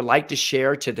idea I would like to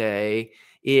share today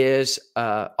is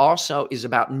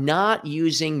about not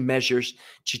using measures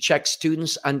to check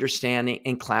students' understanding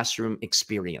and classroom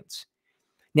experience.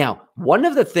 Now, one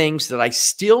of the things that I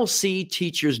still see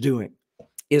teachers doing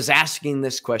is asking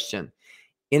this question.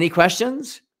 Any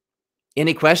questions?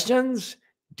 Any questions?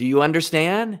 Do you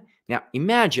understand? Now,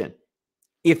 imagine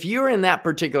if you're in that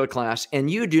particular class and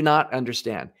you do not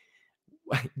understand,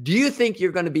 do you think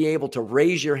you're going to be able to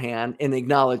raise your hand and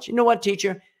acknowledge, you know what,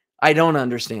 teacher, I don't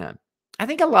understand? I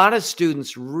think a lot of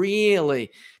students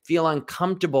really feel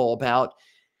uncomfortable about,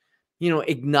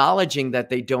 acknowledging that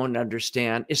they don't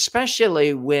understand,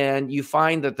 especially when you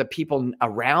find that the people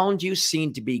around you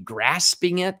seem to be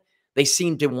grasping it. They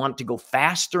seem to want to go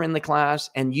faster in the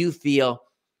class, and you feel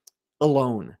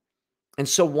alone. And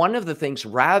so one of the things,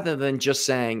 rather than just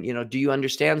saying, do you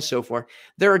understand, so forth,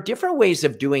 there are different ways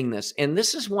of doing this. And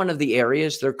this is one of the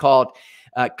areas, they're called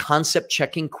concept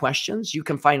checking questions. You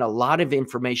can find a lot of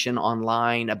information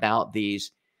online about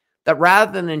these, that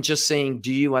rather than just saying,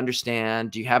 do you understand?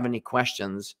 Do you have any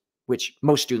questions? Which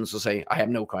most students will say, I have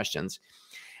no questions.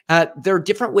 There are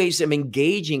different ways of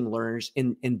engaging learners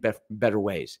in better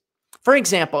ways. For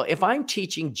example, if I'm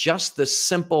teaching just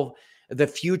the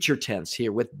future tense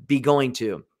here with be going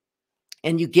to,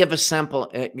 and you give a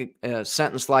simple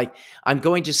sentence like, I'm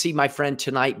going to see my friend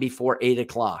tonight before 8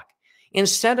 o'clock.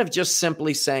 Instead of just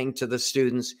simply saying to the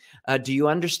students, do you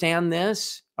understand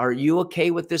this? Are you okay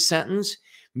with this sentence?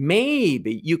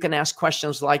 Maybe you can ask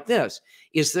questions like this.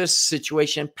 Is this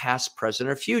situation past, present,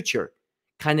 or future?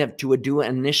 Kind of to do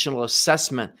an initial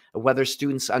assessment of whether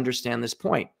students understand this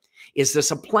point. Is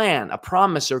this a plan, a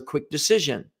promise, or a quick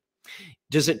decision?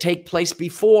 Does it take place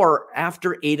before or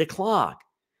after 8 o'clock?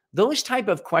 Those type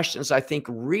of questions, I think,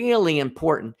 really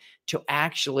important to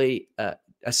actually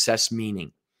assess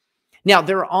meaning. Now,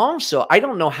 there are also, I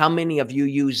don't know how many of you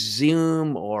use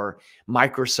Zoom or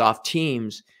Microsoft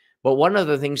Teams, but one of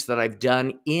the things that I've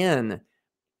done in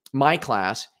my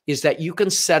class is that you can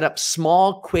set up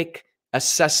small, quick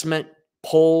assessment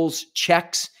polls,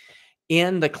 checks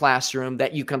in the classroom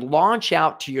that you can launch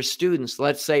out to your students.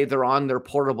 Let's say they're on their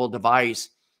portable device,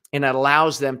 and it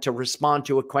allows them to respond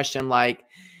to a question like,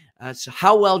 so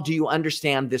how well do you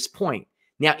understand this point?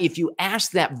 Now, if you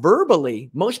ask that verbally,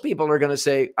 most people are going to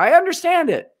say, I understand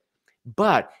it.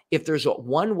 But if there's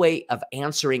one way of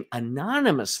answering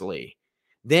anonymously,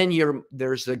 then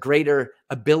there's a greater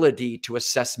ability to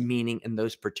assess meaning in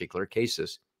those particular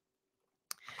cases.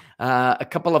 A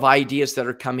couple of ideas that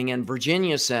are coming in.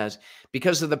 Virginia says,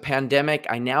 because of the pandemic,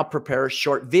 I now prepare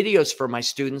short videos for my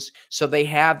students so they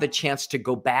have the chance to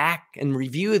go back and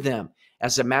review them.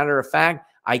 As a matter of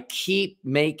fact, I keep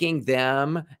making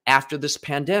them after this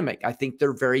pandemic. I think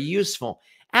they're very useful.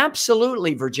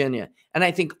 Absolutely, Virginia. And I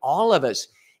think all of us,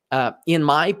 in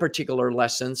my particular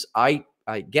lessons, I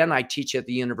teach at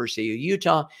the University of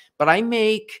Utah, but I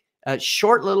make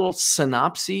short little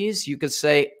synopses, you could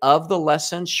say, of the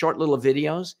lessons, short little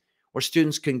videos where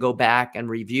students can go back and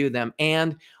review them.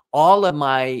 And all of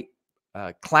my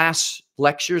class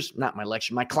lectures, not my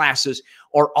lecture, my classes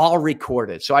are all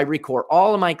recorded. So I record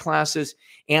all of my classes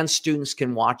and students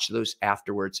can watch those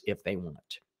afterwards if they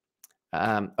want.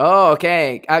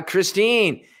 Okay.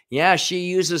 Christine. Yeah, she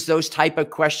uses those type of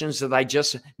questions that I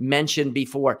just mentioned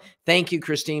before. Thank you,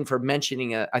 Christine, for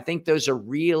mentioning it. I think those are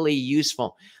really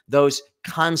useful. Those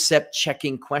concept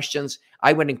checking questions.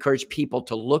 I would encourage people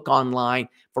to look online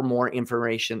for more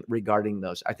information regarding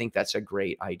those. I think that's a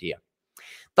great idea.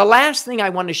 The last thing I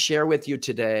want to share with you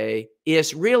today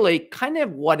is really kind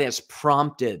of what has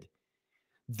prompted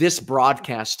this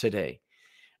broadcast today.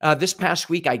 This past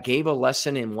week, I gave a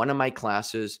lesson in one of my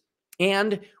classes.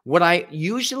 And what I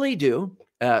usually do,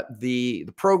 the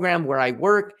program where I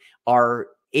work are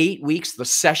 8 weeks. The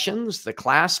sessions, the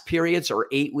class periods are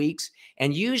 8 weeks.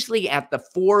 And usually at the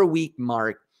 4-week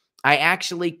mark, I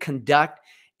actually conduct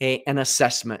an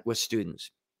assessment with students.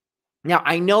 Now,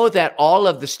 I know that all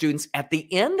of the students at the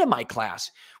end of my class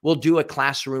will do a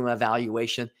classroom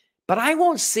evaluation, but I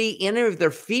won't see any of their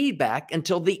feedback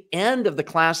until the end of the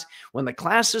class when the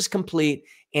class is complete.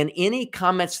 And any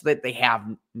comments that they have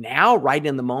now, right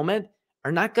in the moment,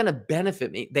 are not going to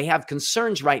benefit me. They have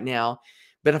concerns right now,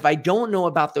 but if I don't know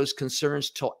about those concerns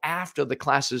till after the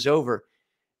class is over,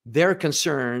 their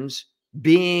concerns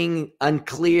being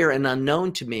unclear and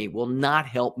unknown to me will not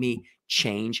help me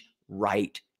change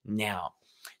right now.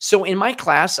 So in my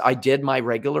class, I did my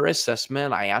regular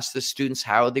assessment. I asked the students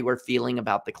how they were feeling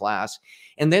about the class.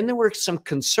 And then there were some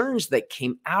concerns that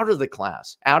came out of the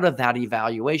class, out of that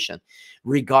evaluation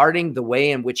regarding the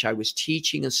way in which I was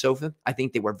teaching and so forth. I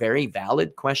think they were very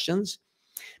valid questions.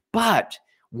 But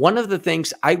one of the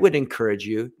things I would encourage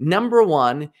you, number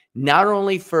one, not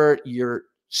only for your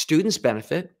students'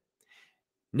 benefit,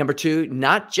 number two,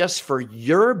 not just for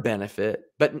your benefit,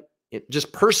 but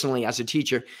just personally as a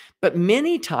teacher, but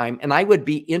many times, and I would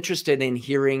be interested in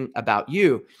hearing about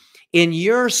you, in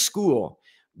your school,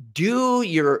 do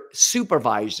your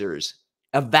supervisors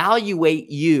evaluate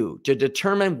you to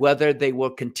determine whether they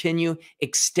will continue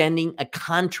extending a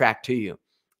contract to you?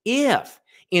 If,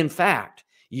 in fact,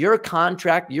 your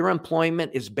contract, your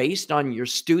employment is based on your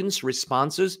students'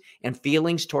 responses and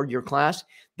feelings toward your class,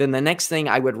 then the next thing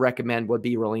I would recommend would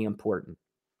be really important.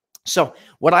 So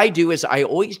what I do is I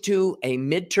always do a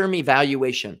midterm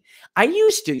evaluation.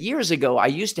 Years ago, I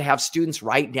used to have students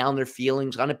write down their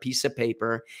feelings on a piece of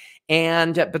paper.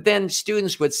 But then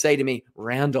students would say to me,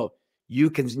 Randall, you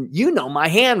know my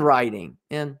handwriting.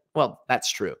 And well,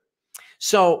 that's true.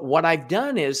 So what I've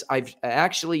done is I've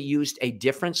actually used a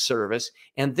different service,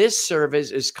 and this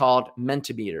service is called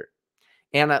Mentimeter.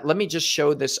 And let me just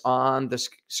show this on the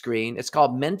screen. It's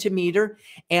called Mentimeter,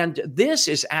 and this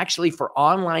is actually for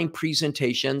online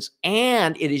presentations,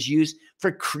 and it is used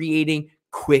for creating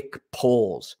quick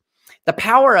polls. The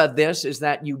power of this is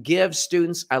that you give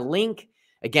students a link.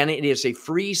 Again, it is a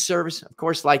free service. Of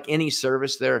course, like any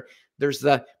service, there's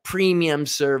the premium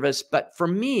service. But for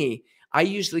me, I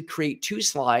usually create 2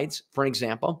 slides. For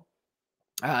example,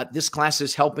 this class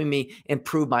is helping me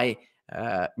improve my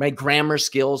grammar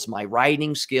skills, my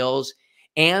writing skills.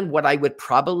 And what I would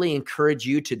probably encourage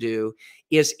you to do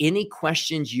is any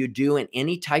questions you do in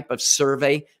any type of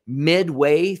survey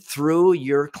midway through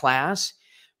your class,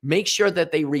 make sure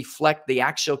that they reflect the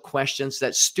actual questions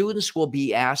that students will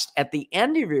be asked at the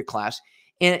end of your class,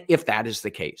 if that is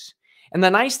the case. And the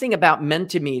nice thing about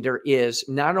Mentimeter is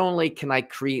not only can I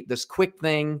create this quick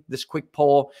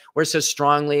poll where it says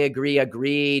strongly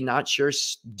agree, not sure,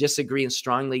 disagree, and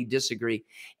strongly disagree.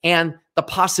 And the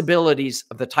possibilities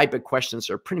of the type of questions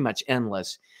are pretty much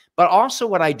endless. But also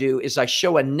what I do is I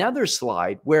show another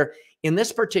slide where in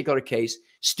this particular case,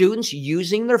 students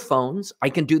using their phones, I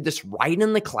can do this right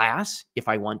in the class if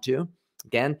I want to.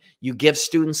 Again, you give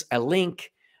students a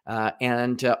link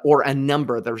or a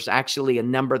number. There's actually a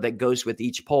number that goes with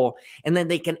each poll, and then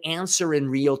they can answer in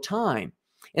real time.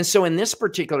 And so in this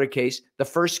particular case, the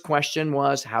first question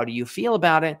was, how do you feel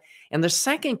about it? And the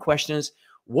second question is,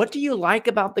 what do you like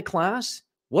about the class?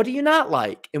 What do you not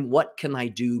like? And what can I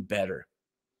do better?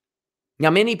 Now,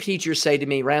 many teachers say to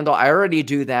me, Randall, I already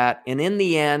do that. And in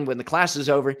the end, when the class is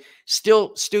over,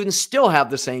 students still have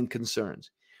the same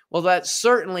concerns. Well, that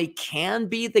certainly can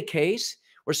be the case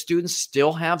where students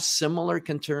still have similar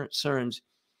concerns.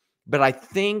 But I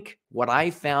think what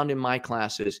I found in my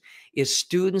classes is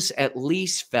students at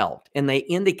least felt, and they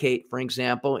indicate, for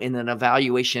example, in an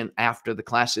evaluation after the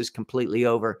class is completely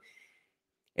over,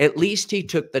 at least he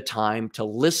took the time to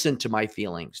listen to my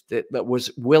feelings, that was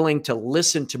willing to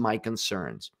listen to my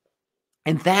concerns.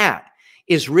 And that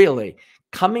is really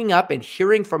coming up and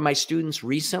hearing from my students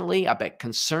recently about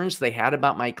concerns they had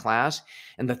about my class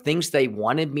and the things they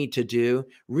wanted me to do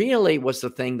really was the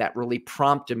thing that really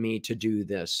prompted me to do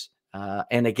this.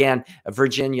 And again,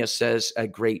 Virginia says a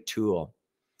great tool.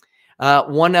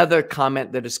 One other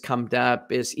comment that has come up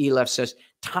is Elif says,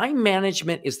 time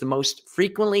management is the most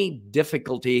frequently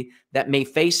difficulty that may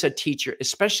face a teacher,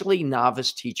 especially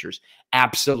novice teachers.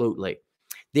 Absolutely.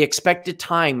 The expected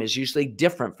time is usually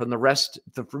different from the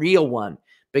real one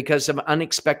because of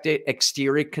unexpected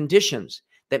exterior conditions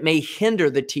that may hinder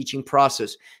the teaching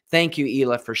process. Thank you,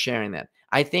 Elif, for sharing that.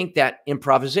 I think that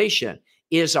improvisation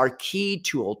is our key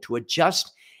tool to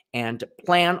adjust and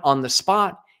plan on the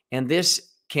spot, and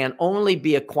this can only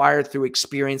be acquired through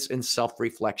experience and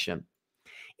self-reflection.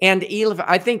 And Elif,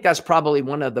 I think that's probably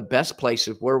one of the best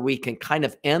places where we can kind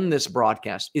of end this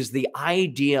broadcast is the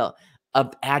idea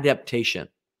of adaptation.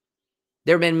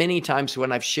 There have been many times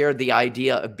when I've shared the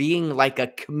idea of being like a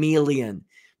chameleon,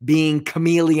 being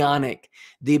chameleonic,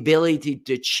 the ability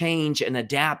to change and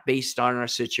adapt based on our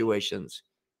situations.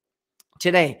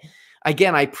 Today,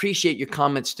 again, I appreciate your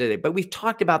comments today, but we've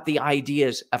talked about the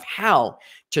ideas of how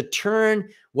to turn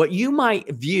what you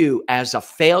might view as a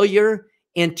failure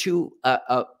into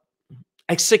a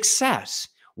success,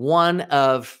 one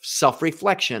of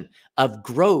self-reflection, of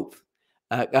growth,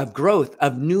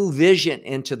 of new vision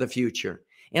into the future.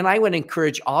 And I would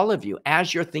encourage all of you,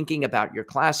 as you're thinking about your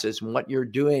classes and what you're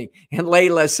doing, and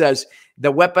Layla says,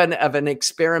 the weapon of an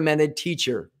experimented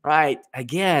teacher, right?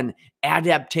 Again,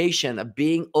 adaptation of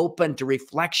being open to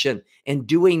reflection and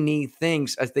doing new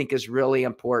things, I think is really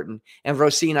important. And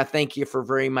Rosina, thank you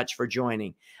very much for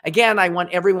joining. Again, I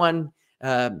want everyone,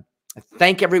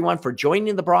 thank everyone for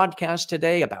joining the broadcast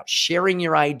today about sharing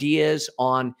your ideas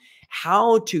on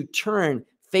how to turn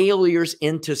failures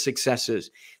into successes.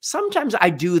 Sometimes I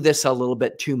do this a little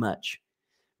bit too much,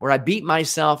 where I beat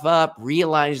myself up,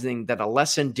 realizing that a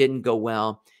lesson didn't go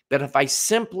well. But if I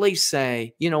simply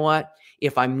say, you know what,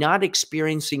 if I'm not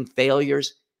experiencing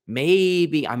failures,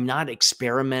 maybe I'm not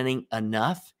experimenting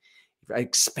enough,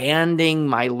 expanding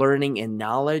my learning and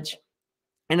knowledge.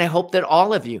 And I hope that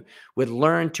all of you would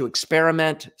learn to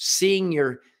experiment, seeing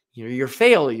your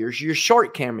failures, your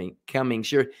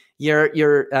shortcomings, your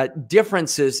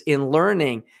differences in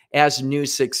learning as new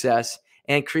success.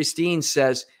 And Christine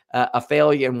says a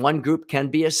failure in one group can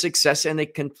be a success in a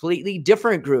completely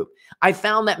different group. I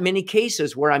found that many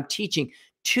cases where I'm teaching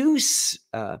two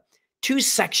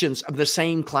sections of the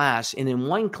same class, and in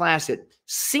one class it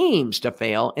seems to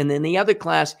fail, and in the other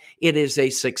class it is a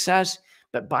success.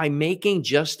 But by making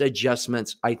just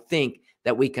adjustments, I think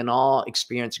that we can all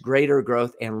experience greater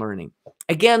growth and learning.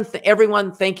 Again,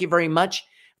 everyone, thank you very much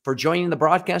for joining the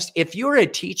broadcast. If you're a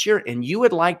teacher and you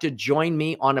would like to join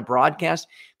me on a broadcast,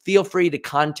 feel free to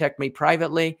contact me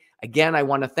privately. Again, I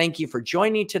want to thank you for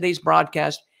joining today's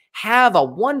broadcast. Have a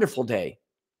wonderful day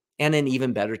and an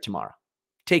even better tomorrow.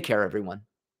 Take care, everyone.